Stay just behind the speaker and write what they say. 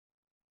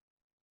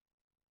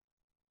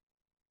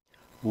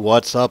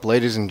What's up,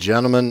 ladies and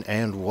gentlemen,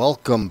 and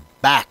welcome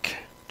back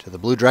to the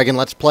Blue Dragon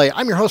Let's Play.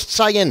 I'm your host,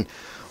 Saigan.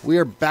 We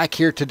are back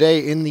here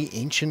today in the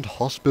ancient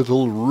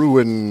hospital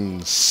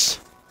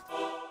ruins.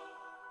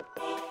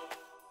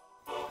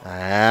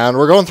 And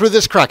we're going through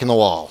this crack in the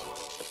wall.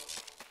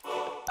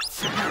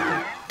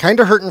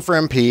 Kinda hurting for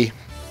MP.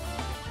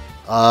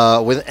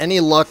 With any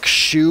luck,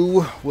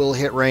 Shu will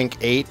hit rank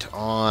 8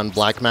 on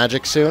Black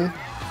Magic soon.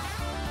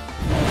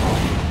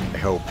 I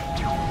hope.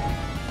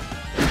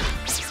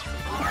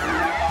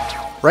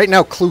 Right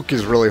now, Kluk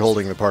is really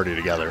holding the party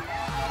together.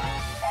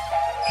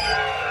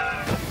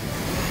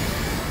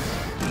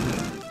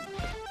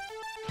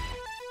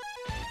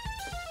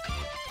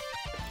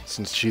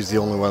 Since she's the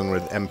only one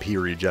with MP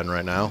regen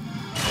right now.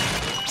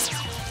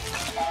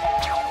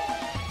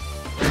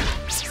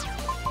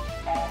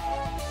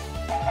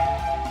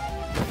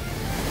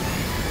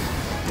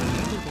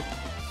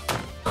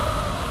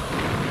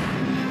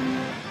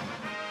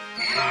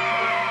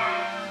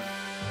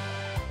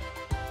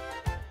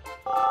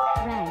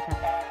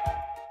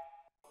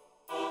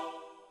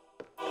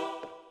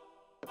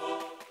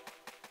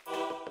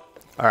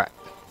 Alright,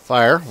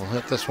 fire. We'll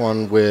hit this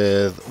one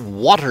with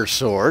Water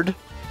Sword.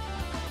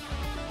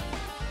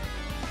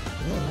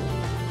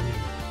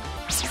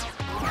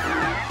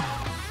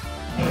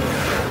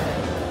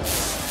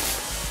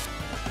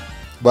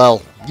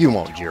 Well, you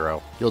won't,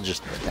 Jiro. You'll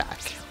just attack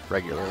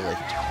regularly.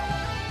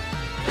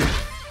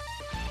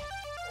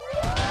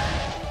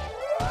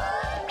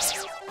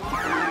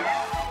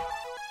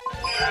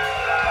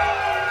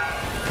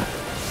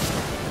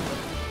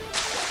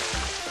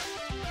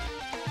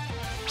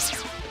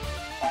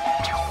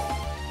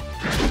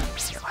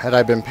 Had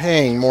I been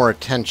paying more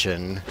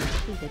attention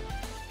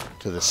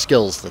to the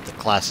skills that the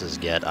classes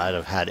get, I'd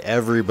have had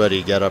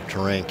everybody get up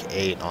to rank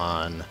 8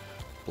 on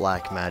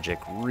Black Magic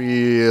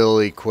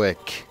really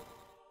quick.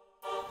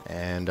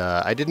 And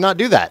I did not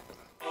do that.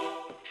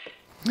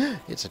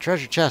 It's a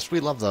treasure chest. We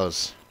love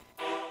those.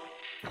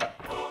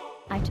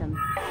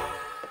 Item.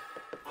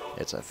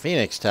 It's a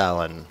Phoenix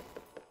Talon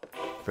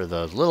for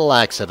those little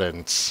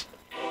accidents.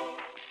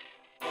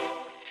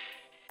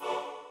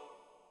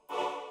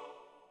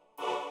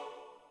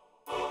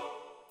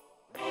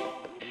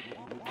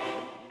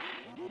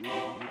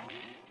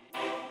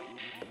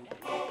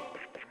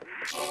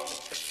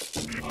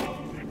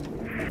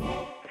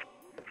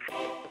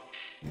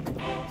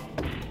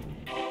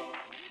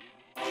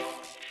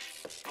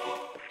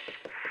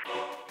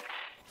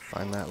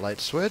 Find that light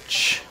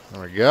switch.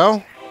 There we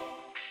go.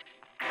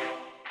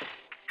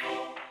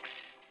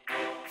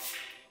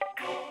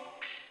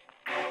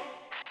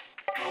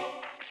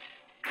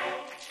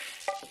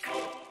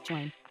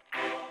 Join.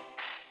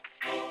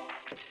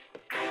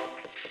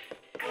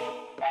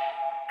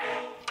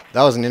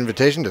 That was an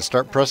invitation to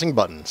start pressing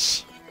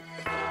buttons.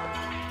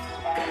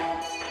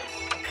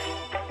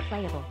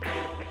 Playable.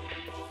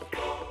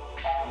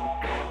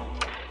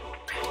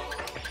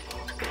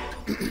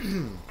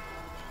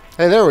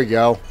 Hey, there we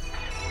go.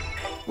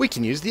 We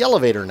can use the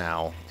elevator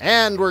now.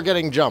 And we're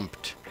getting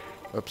jumped.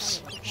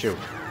 Oops. Shoo.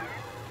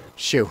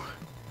 Shoo.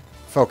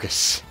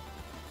 Focus.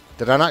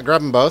 Did I not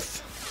grab them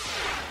both?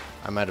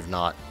 I might have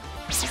not.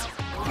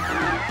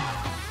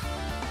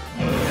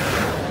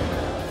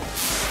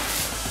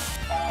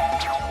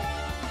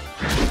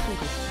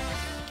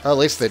 Oh, at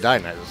least they die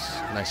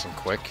nice and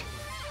quick.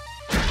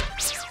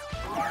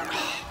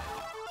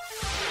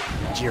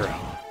 Jiro.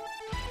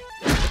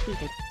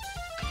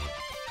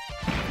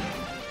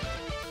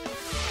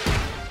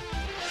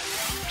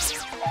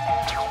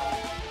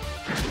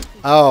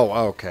 Oh,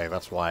 okay,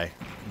 that's why.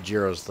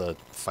 Jiro's the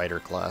fighter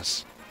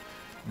class.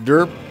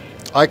 Derp.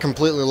 I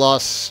completely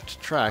lost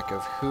track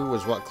of who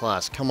was what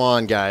class. Come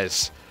on,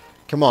 guys.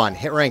 Come on,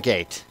 hit rank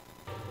 8.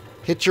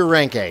 Hit your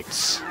rank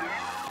 8s.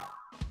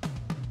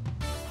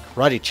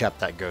 Karate chap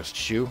that ghost,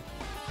 Shu. Did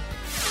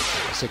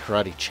I say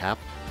karate chap?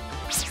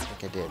 I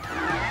think I did.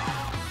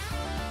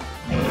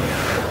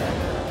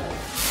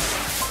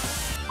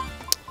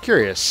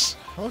 Curious.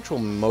 How much will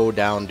mow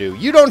down do?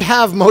 You don't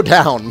have mow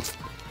down!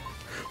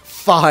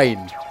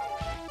 Fine.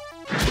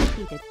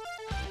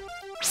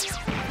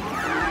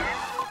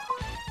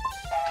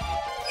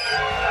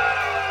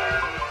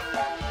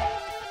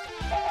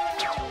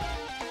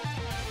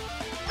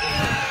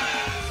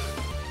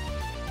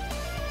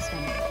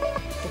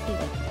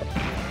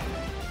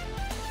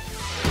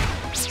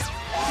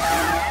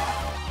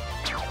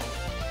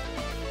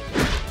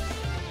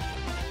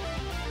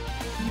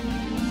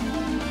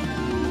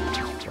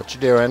 What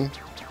you doing?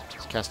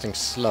 It's casting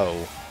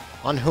slow.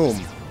 On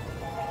whom?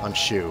 On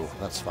Shu.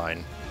 That's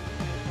fine.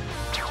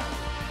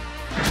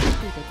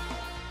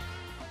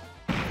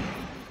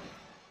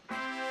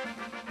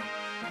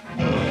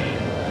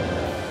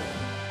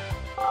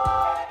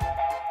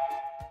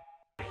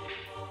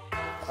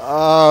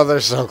 Oh, they're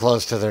so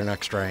close to their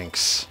next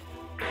ranks.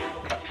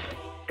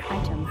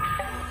 Item.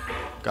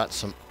 Got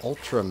some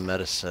ultra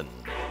medicine.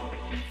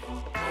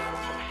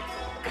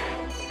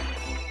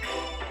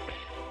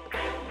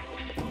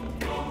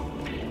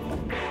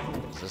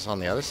 Is this on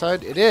the other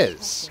side? It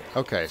is.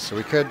 Okay, so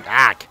we could...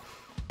 Ah!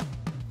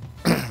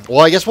 Well,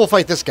 I guess we'll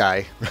fight this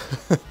guy.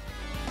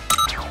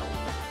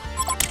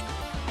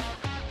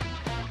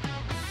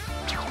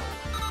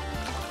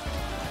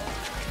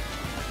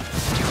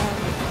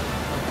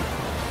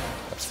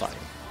 That's fine.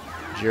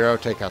 Jiro,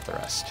 take out the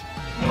rest.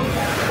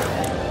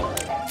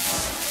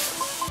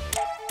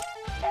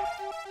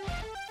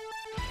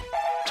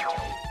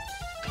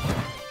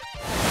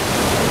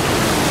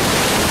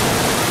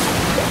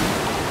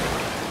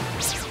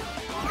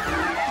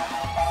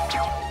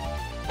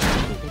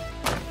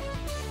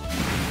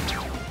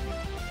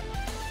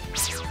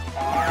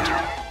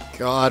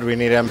 God, we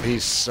need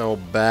MPs so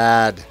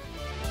bad.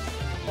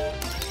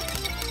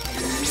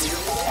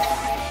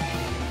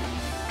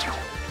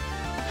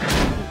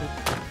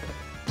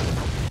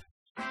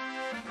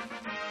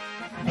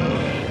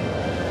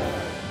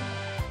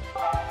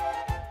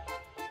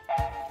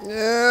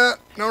 Yeah,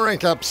 no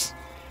rank ups.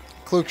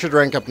 Kluke should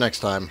rank up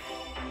next time.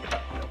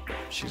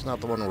 She's not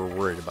the one we're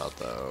worried about,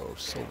 though.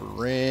 Silver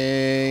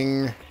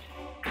ring.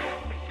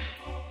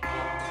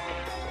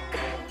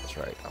 That's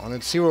right. I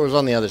wanted to see what was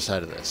on the other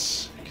side of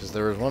this. Because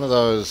there was one of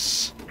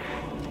those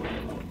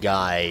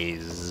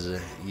guys.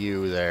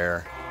 You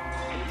there.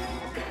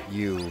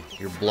 You're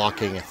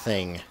blocking a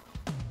thing.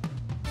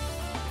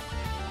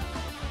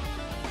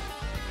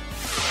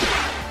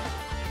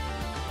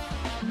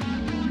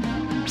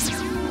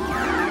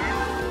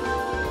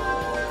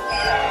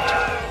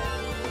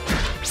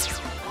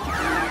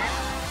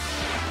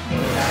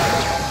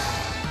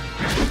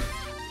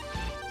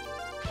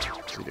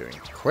 What's he doing?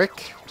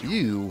 Quick.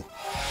 You.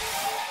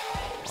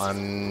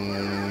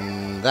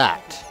 On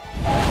that.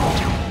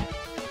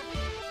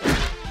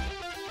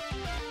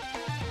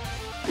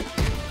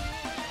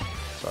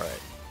 It's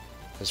alright.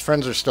 His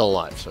friends are still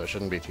alive, so it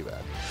shouldn't be too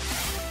bad.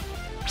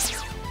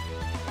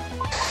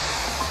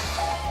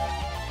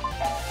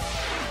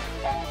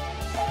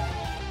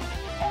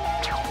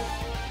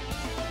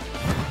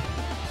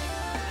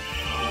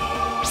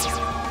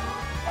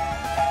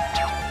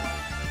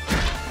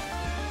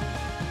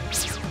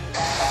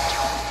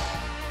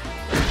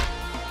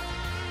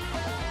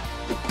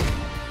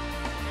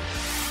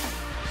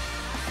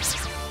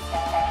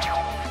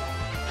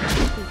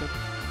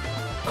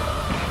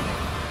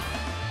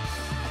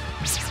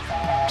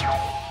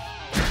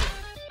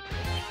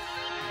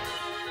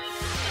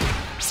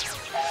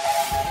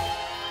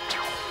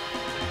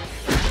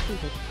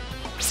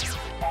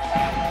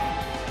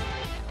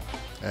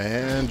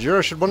 And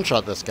Jiro should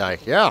one-shot this guy.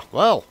 Yeah,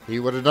 well, he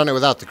would have done it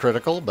without the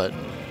critical, but,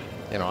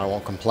 you know, I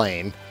won't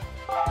complain.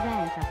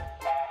 Rank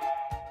up.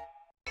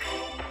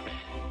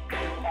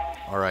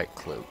 Alright,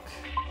 Kluke.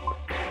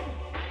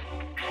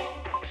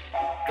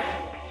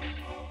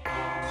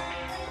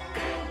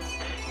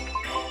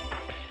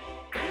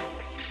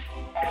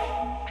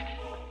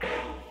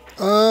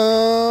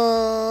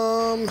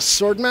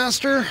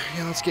 Swordmaster?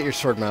 Yeah, let's get your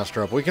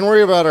Swordmaster up. We can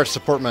worry about our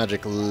support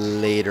magic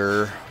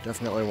later.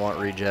 Definitely want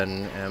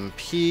regen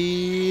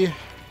MP.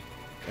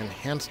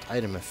 Enhanced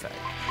item effect.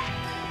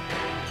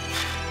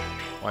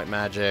 White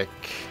magic.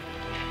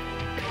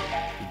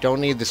 We don't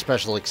need the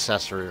special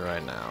accessory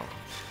right now.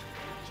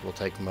 So we'll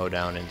take Mow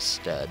down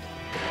instead.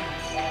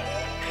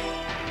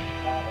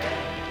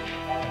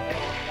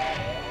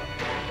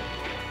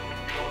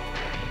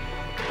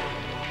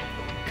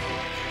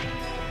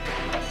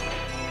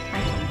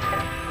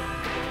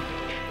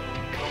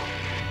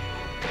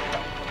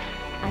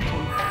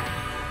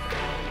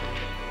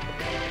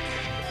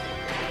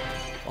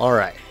 All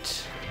right.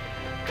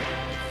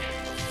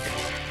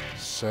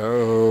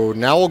 So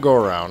now we'll go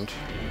around.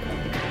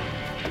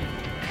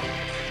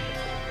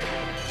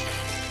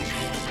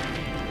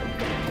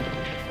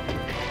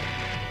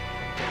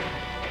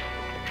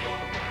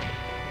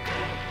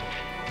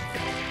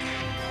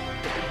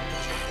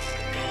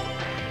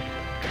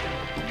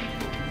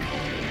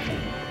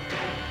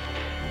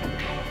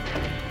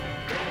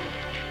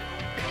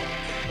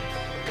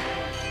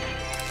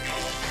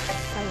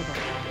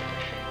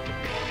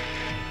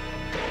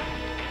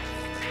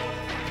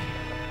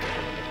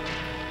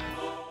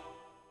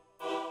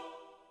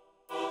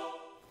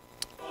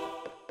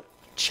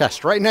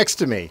 Chest right next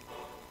to me.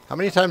 How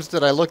many times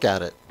did I look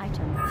at it?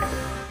 Item.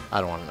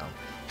 I don't want to know.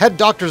 Head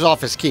doctor's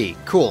office key.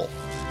 Cool.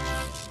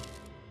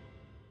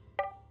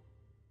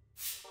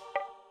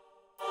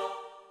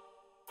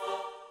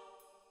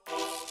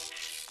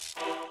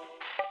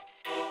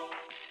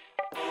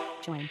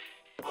 Join.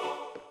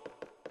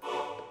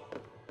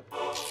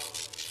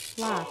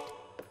 Locked.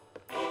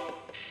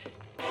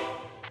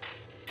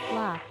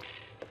 Locked.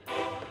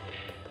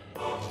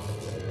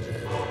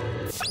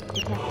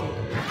 Detected.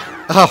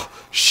 Oh,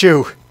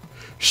 shoo.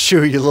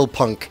 Shoo, you little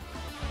punk.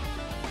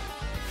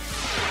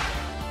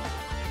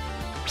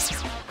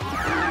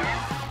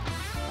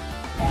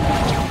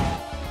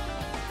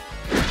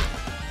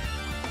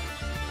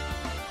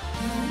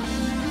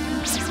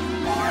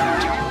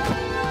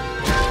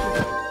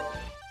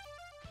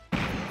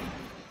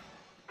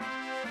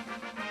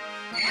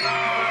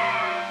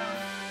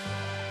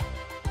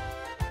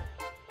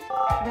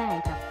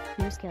 Rank up.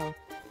 New skill.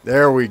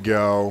 There we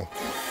go.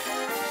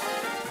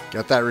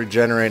 Got that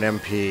regenerate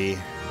MP.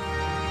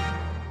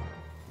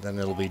 Then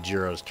it'll be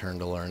Jiro's turn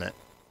to learn it.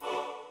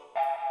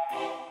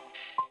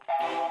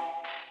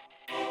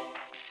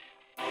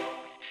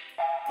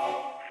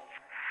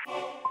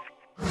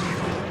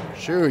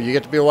 Shoo, you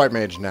get to be a white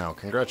mage now.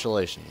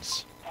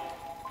 Congratulations.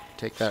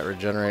 Take that,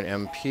 regenerate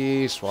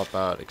MP, swap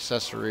out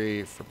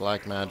accessory for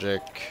black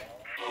magic.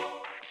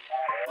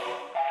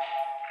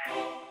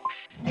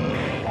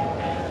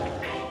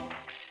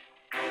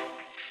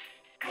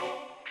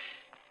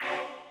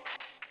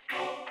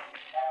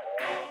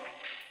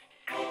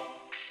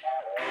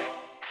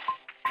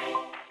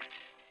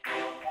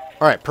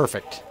 Alright,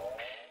 perfect.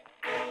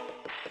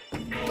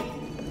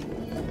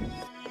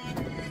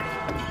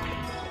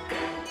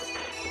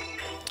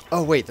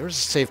 Oh wait, there was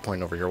a save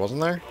point over here,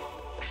 wasn't there?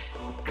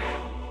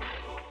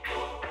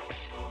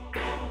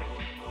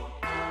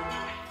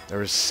 There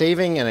was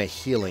saving and a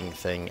healing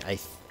thing, I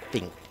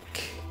think.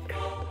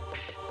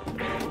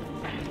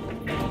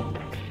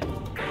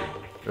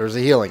 There was a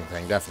healing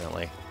thing,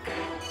 definitely.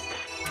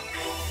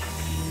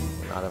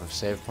 Not have a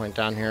save point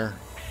down here.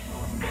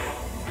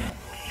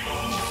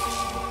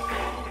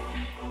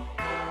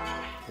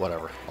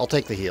 Whatever. I'll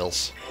take the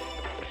heals.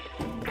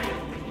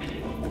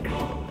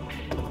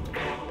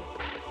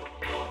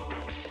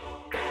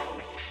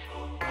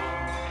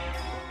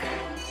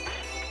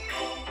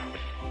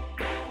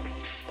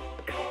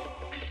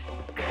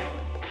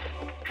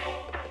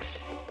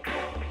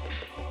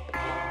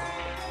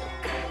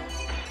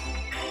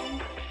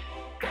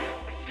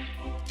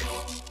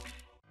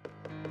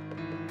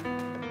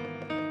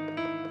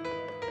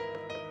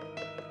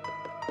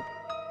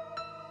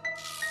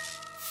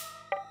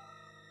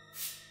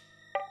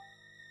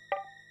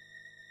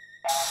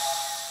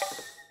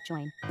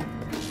 Join.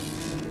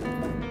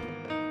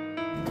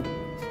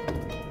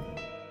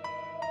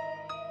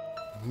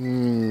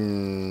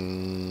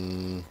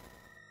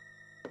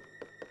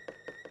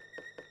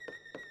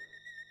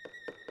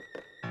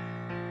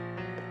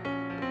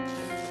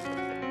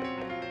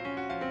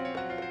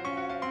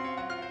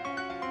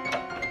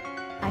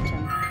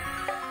 Item.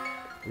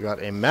 We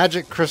got a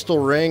magic crystal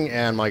ring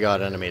and, my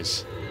god,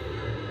 enemies.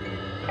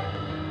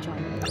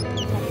 Join.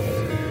 Detected.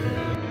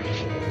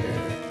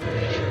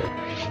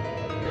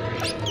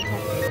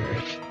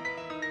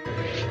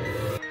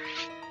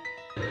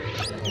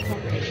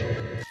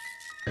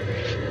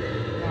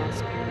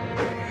 Lost.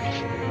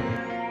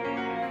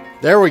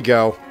 There we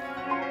go.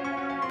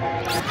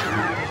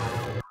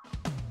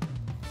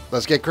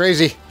 Let's get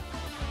crazy.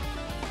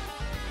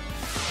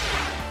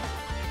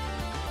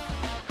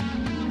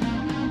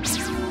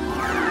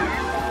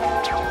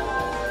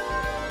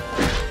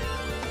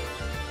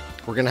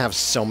 We're gonna have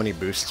so many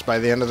boosts by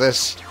the end of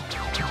this.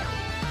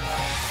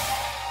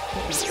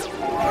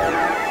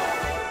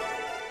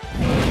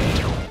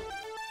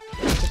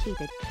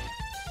 Defeated.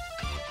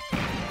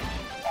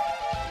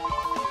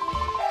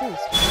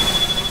 Boost.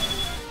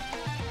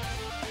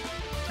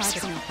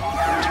 Target me.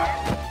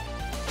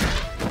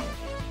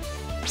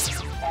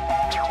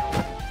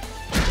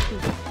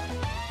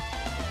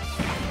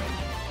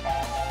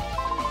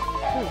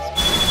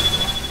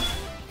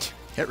 Boost.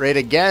 Hit rate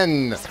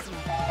again.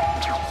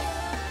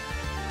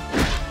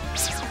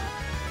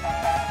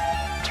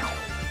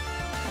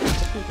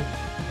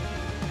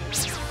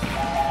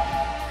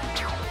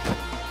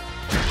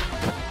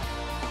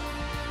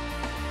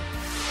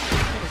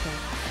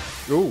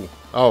 Ooh.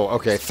 Oh,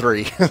 okay,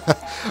 3.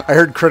 I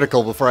heard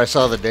critical before I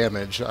saw the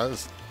damage. I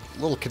was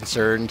a little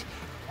concerned.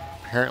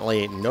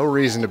 Apparently, no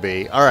reason to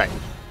be. Alright.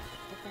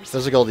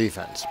 Physical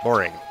defense.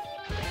 Boring.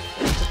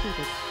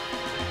 Defeated.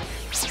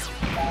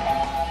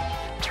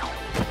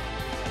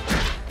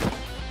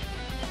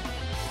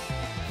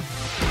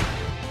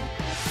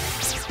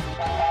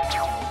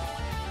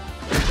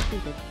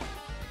 Defeated.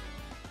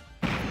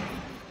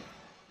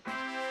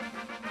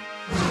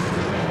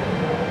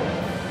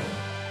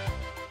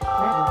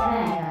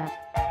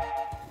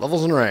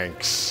 Levels and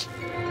ranks.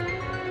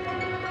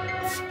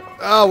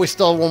 Oh, we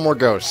still have one more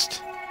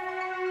ghost.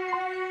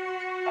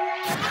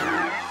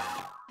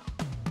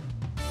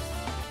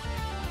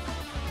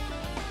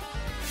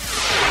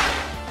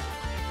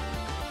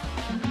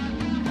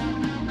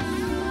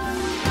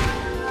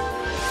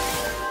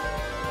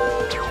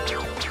 Slow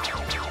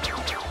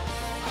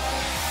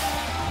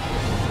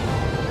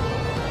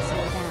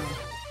down.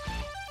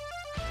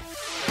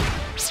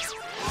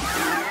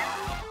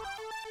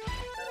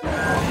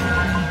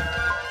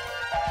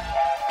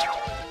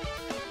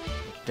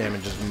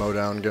 Damage is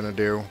Modown gonna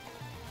do?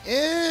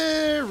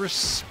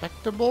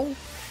 Respectable?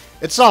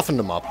 It softened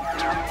him up.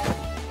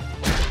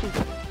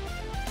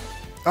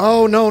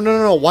 Oh, no, no,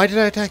 no, no. Why did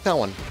I attack that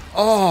one?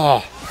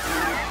 Oh!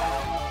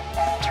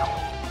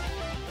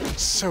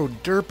 It's so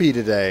derpy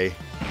today.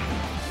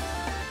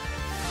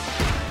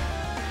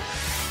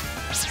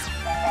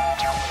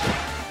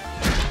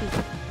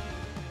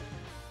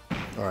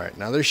 Alright,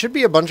 now there should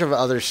be a bunch of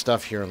other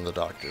stuff here in the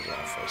doctor's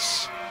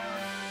office.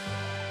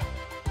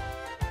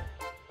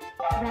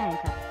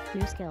 Rank up.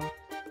 New skill.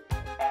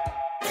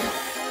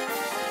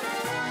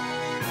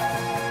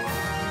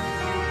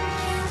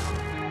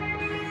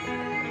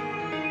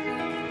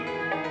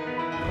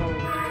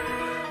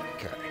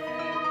 Okay.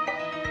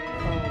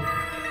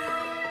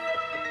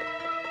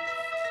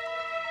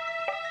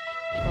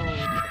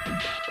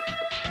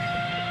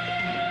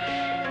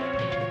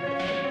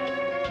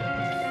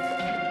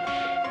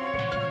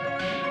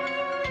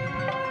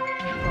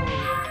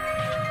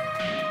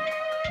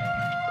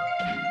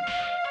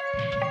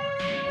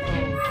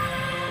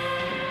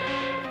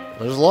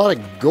 There's a lot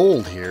of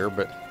gold here,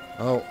 but...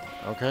 Oh,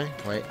 okay,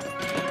 wait.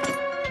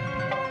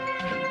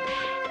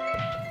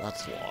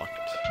 That's locked.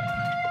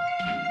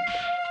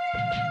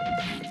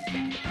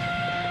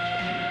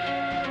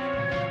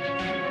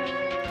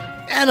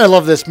 And I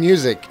love this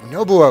music.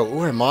 Nobuo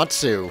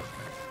Uematsu.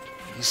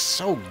 He's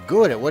so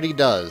good at what he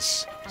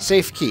does.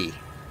 Safe key.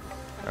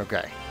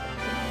 Okay.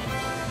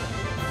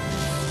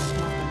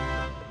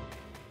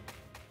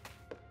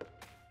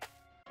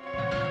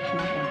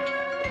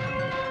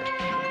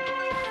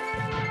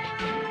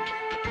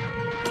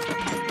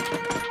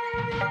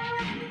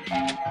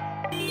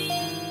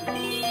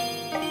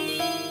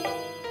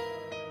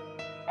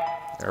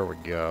 There we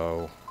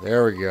go.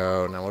 There we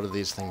go. Now what do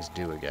these things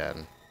do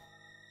again?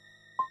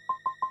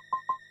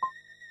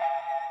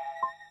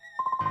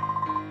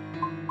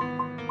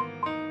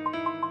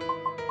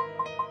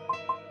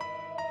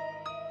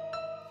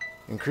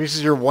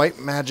 Increases your white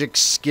magic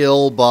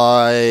skill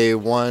by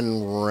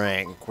 1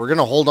 rank. We're going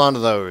to hold on to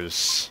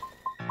those.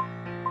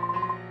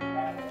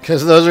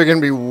 Because those are going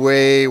to be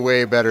way,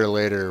 way better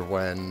later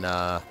when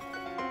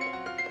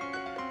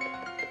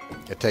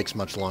it takes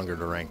much longer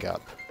to rank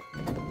up.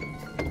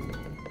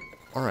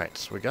 Alright,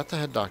 so we got the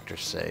head doctor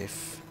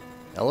safe.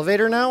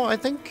 Elevator now, I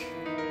think?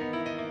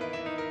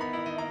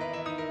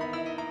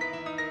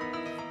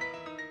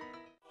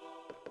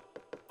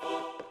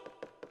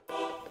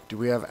 Do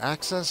we have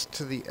access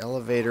to the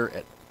elevator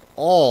at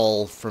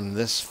all from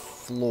this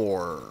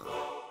floor?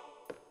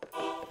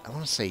 I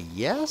want to say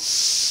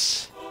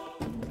yes?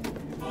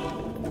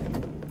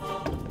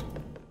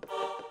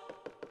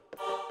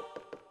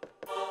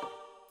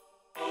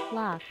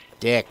 Locked.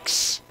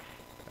 Dicks.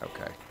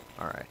 Okay,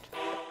 alright.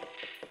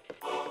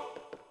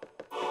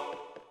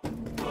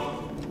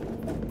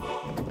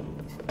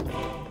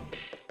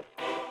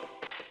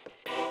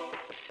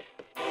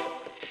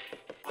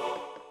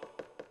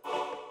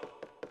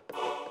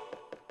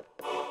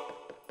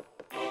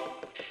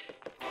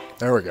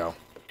 There we go.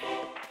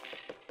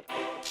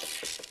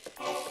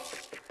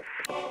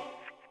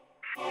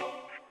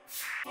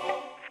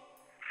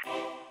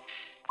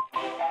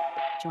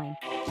 Join.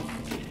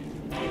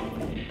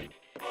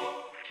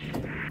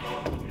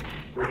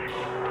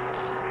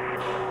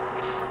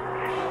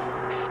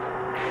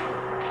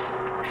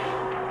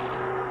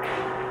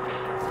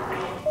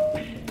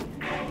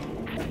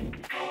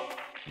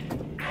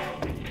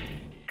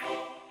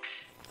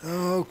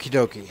 Okie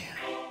dokie.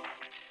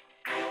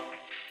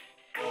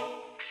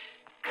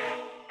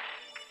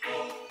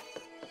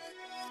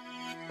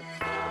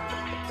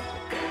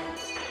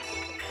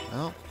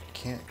 Well,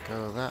 can't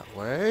go that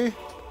way.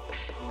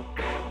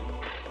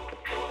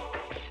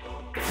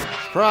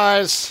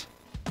 Surprise!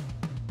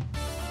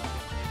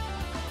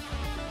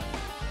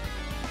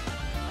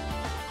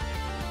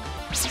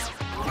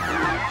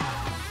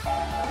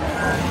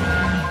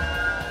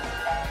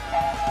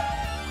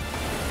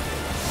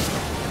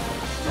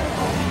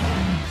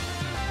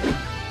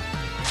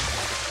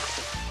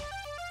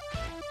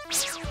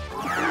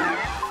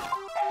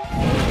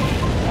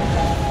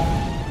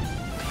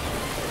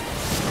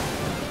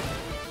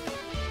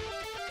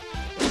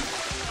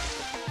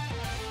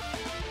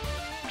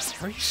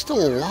 Are you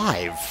still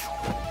alive?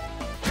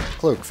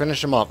 Cloak,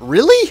 finish him up.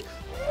 Really?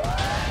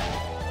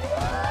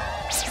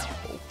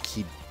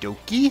 Okie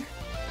dokie.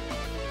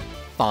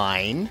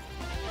 Fine.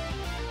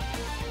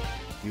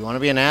 You want to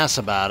be an ass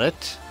about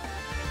it?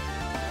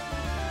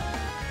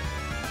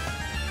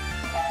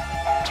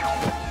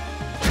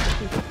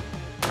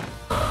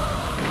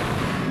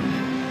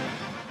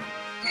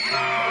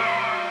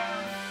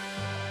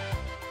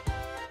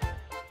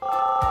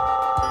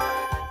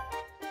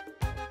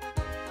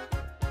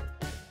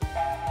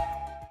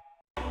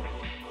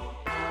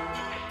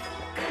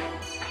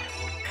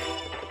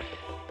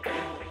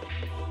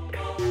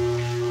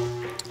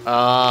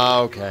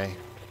 Okay.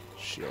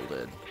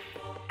 Shielded.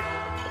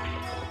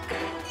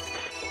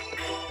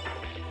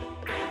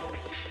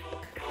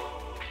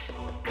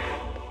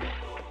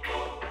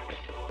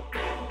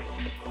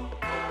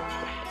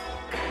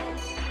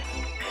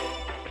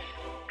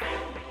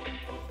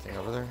 Anything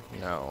over there?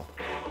 No.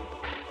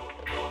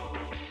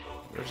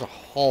 There's a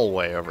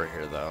hallway over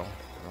here, though.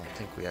 I don't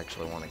think we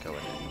actually want to go in.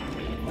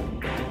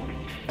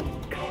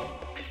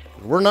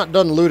 We're not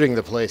done looting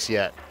the place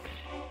yet.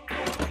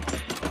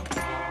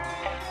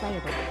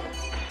 Playable.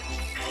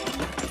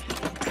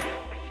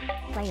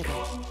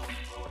 Playable.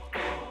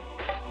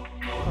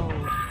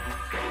 Gold.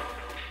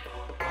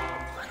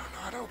 I don't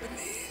know how to open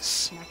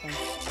these. Nothing.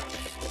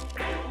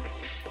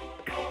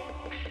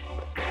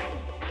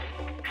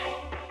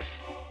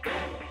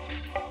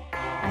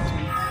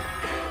 Item.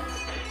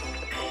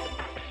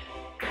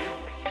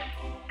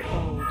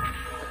 Gold.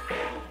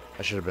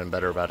 I should have been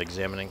better about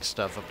examining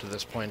stuff up to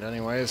this point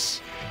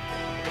anyways. Nothing.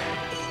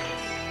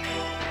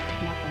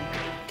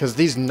 Because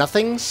these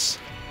nothings...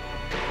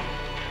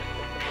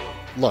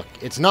 Look,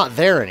 it's not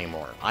there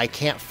anymore. I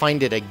can't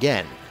find it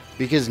again.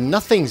 Because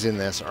nothings in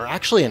this are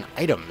actually an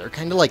item. They're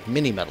kind of like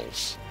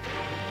mini-metals.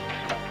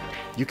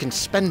 You can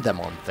spend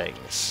them on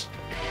things.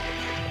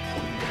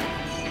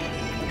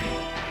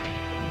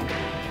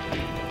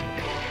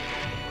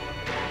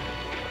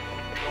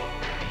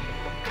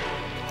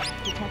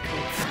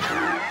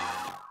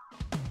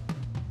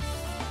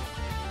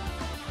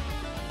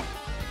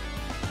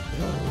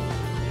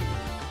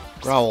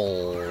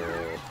 Growl.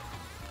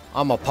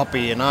 I'm a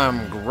puppy and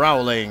I'm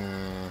growling.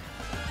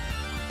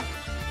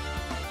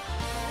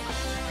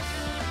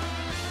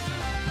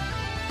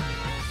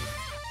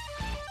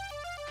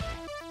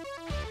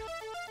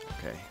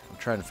 Okay, I'm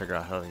trying to figure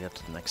out how to get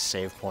to the next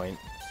save point.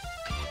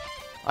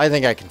 I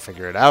think I can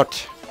figure it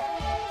out.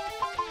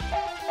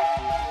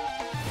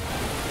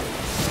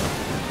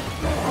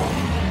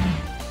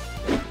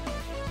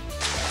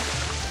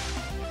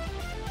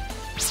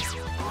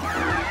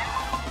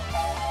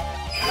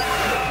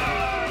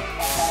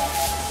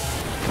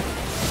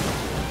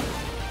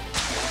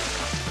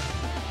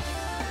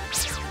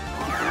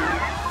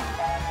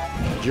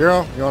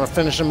 Jiro, you want to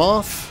finish him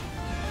off?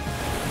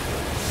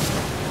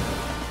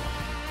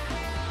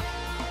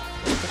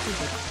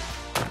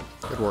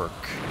 Good work.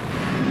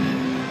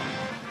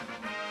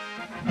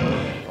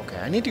 Okay,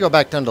 I need to go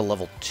back down to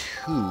level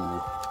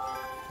 2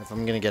 if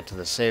I'm going to get to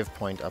the save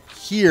point up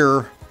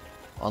here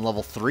on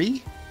level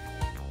 3.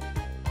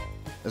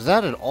 Is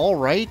that at all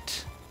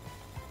right?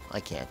 I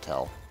can't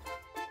tell.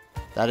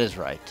 That is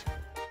right.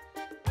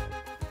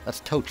 That's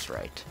totes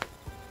right,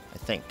 I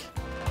think.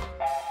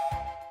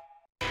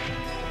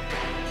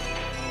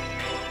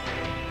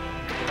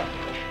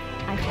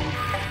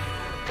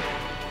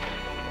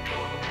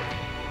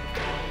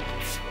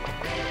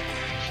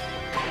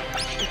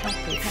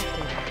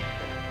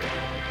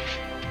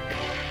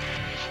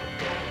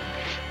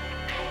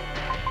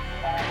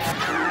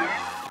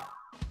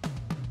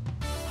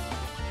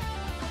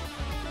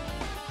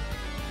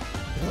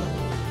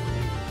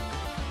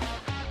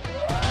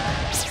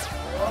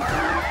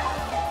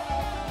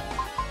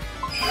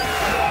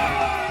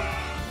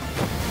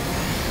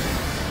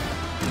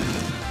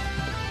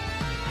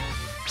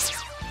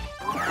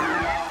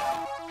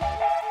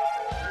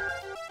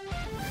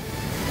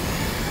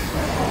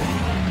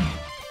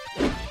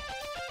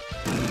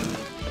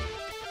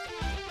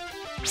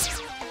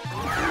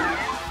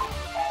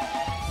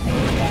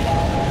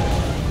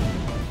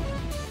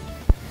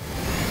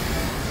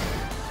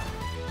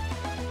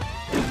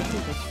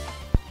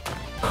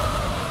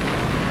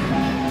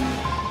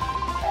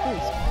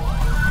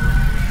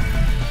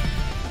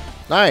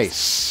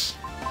 Nice!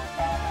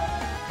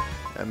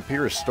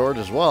 MP restored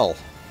as well.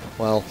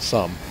 Well,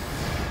 some.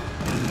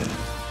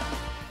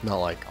 Not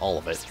like all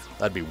of it.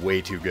 That'd be way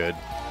too good.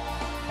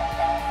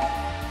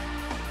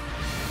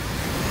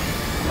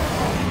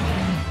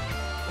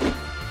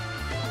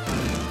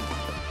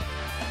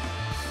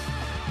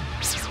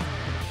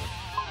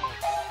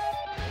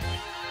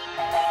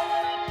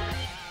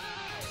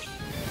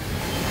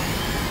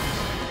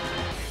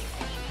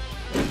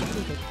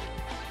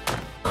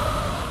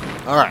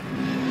 Alright.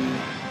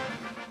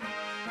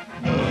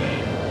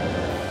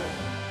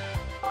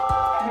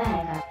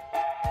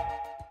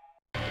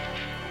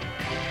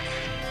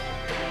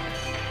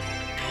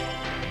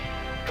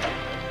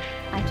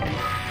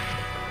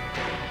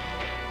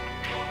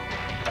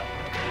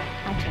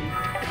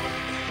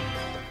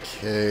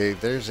 Okay,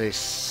 there's a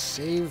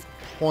save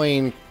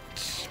point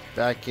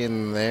back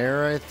in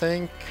there, I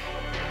think.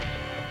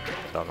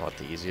 I don't know what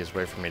the easiest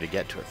way for me to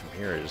get to it from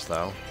here is,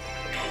 though.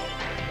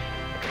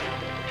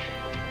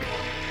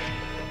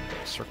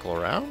 Circle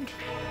around?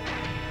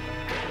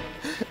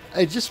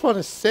 I just want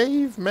to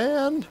save,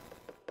 man!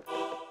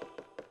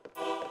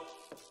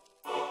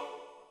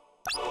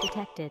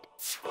 Detected.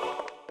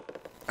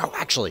 Oh,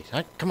 actually,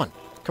 come on,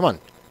 come on,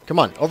 come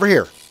on, over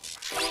here.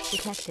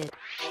 Detected.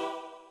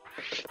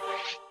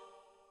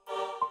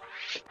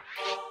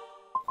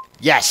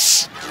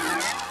 Yes!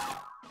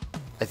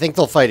 I think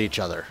they'll fight each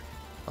other.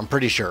 I'm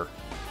pretty sure.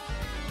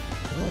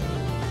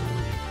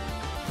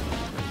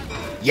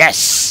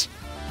 Yes!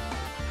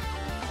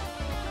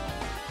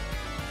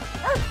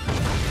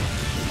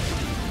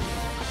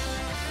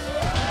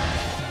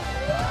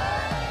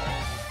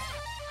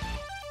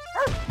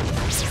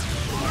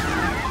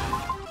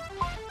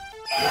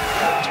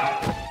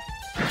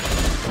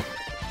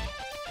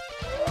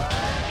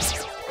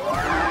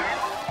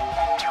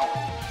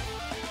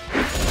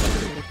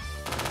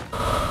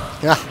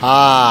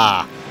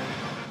 Haha!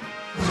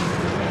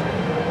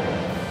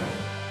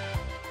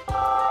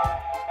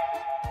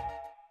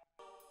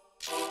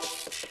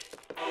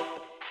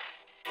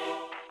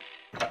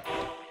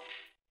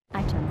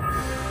 Item.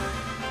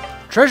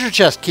 Treasure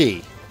chest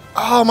key.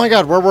 Oh my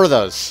god, where were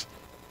those?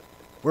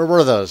 Where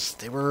were those?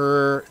 They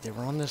were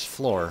on this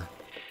floor.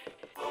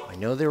 I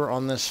know they were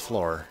on this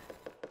floor.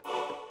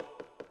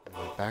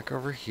 Back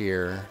over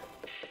here.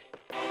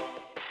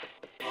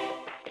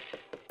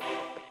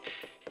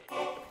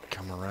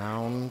 Come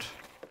around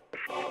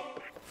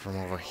from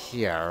over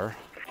here.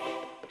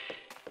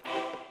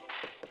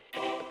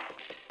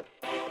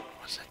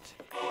 Was it?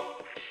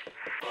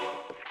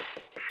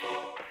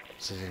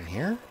 Is it in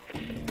here?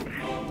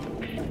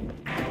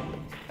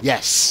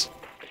 Yes.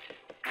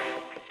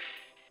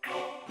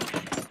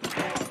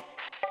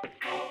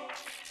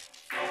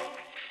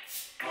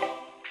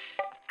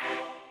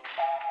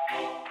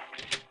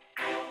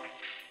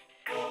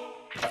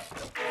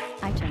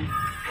 Item.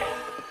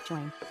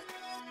 Join.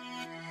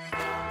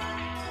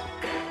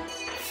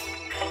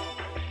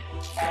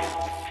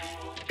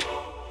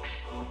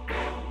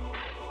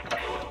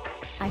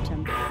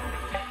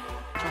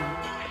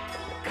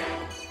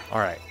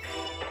 Alright.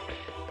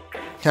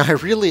 I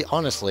really,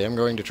 honestly, am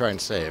going to try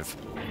and save.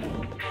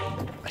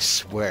 I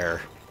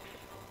swear.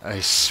 I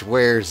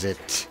swears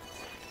it.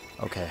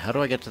 Okay, how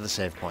do I get to the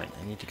save point?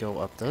 I need to go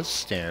up those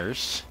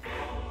stairs.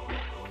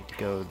 I need to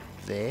go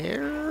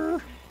there?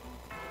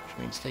 Which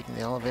means taking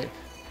the elevator.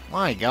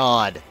 My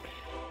god!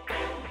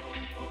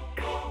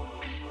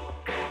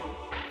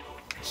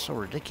 It's so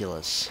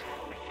ridiculous.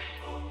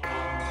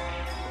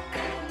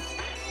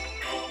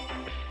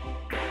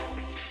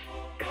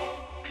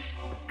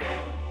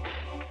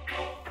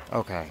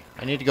 Okay,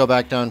 I need to go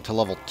back down to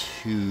level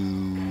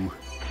 2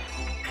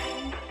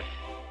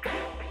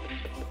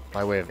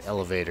 by way of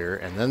elevator,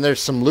 and then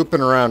there's some looping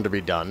around to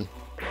be done.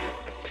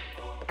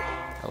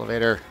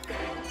 Elevator.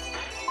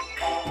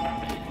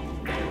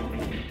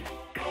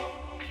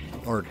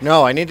 Or,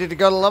 no, I needed to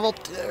go to level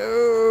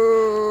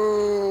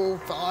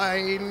 2!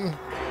 Fine.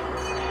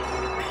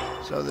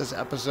 So this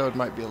episode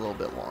might be a little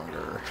bit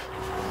longer.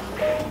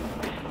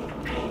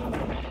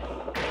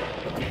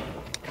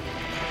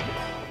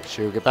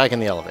 Shu, get back in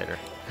the elevator.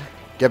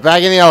 Get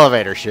back in the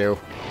elevator, Shu.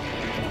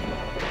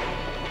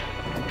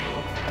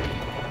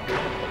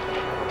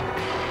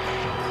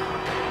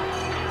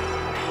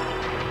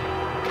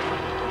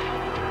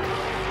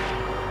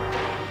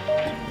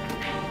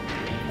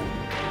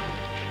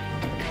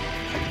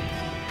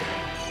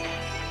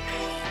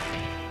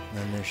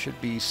 Then there should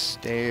be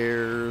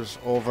stairs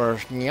over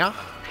here.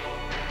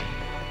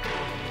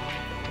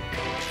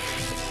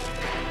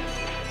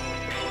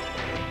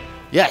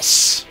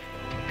 Yes!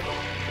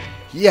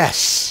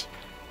 Yes!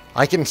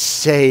 I can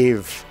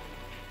save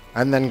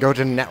and then go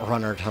to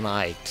Netrunner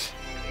tonight.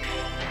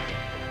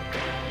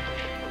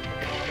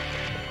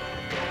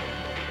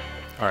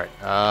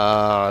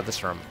 Alright,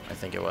 this room, I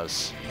think it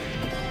was.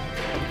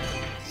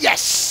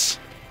 Yes!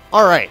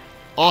 Alright,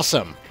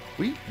 awesome.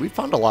 We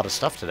found a lot of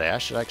stuff today. I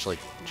should actually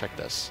check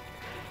this.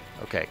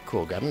 Okay,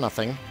 cool, got a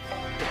nothing.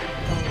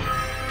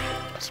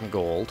 Got some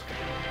gold.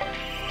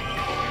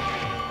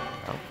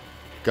 Oh.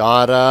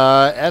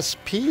 Got,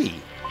 SP.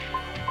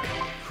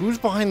 Who's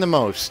behind the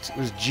most? It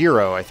was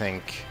Jiro, I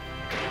think.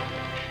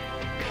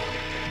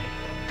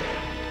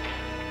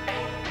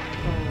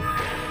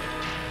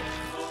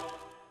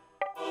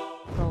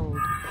 Gold.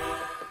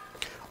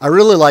 I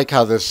really like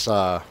how this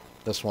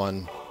this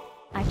one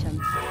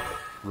Items.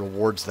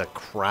 rewards the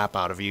crap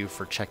out of you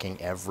for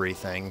checking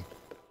everything.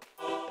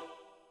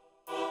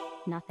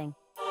 Nothing.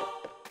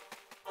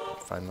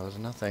 Find those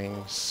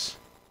nothings.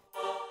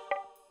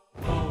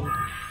 Gold.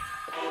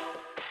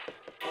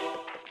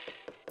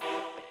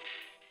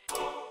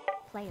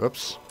 Player.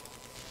 Oops.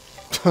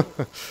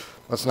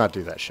 Let's not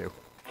do that, Shu.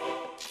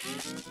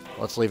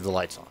 Let's leave the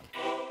lights on.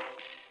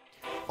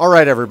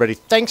 Alright, everybody.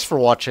 Thanks for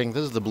watching.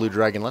 This is the Blue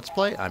Dragon Let's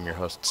Play. I'm your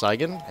host,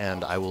 Saigan,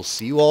 and I will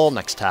see you all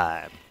next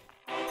time.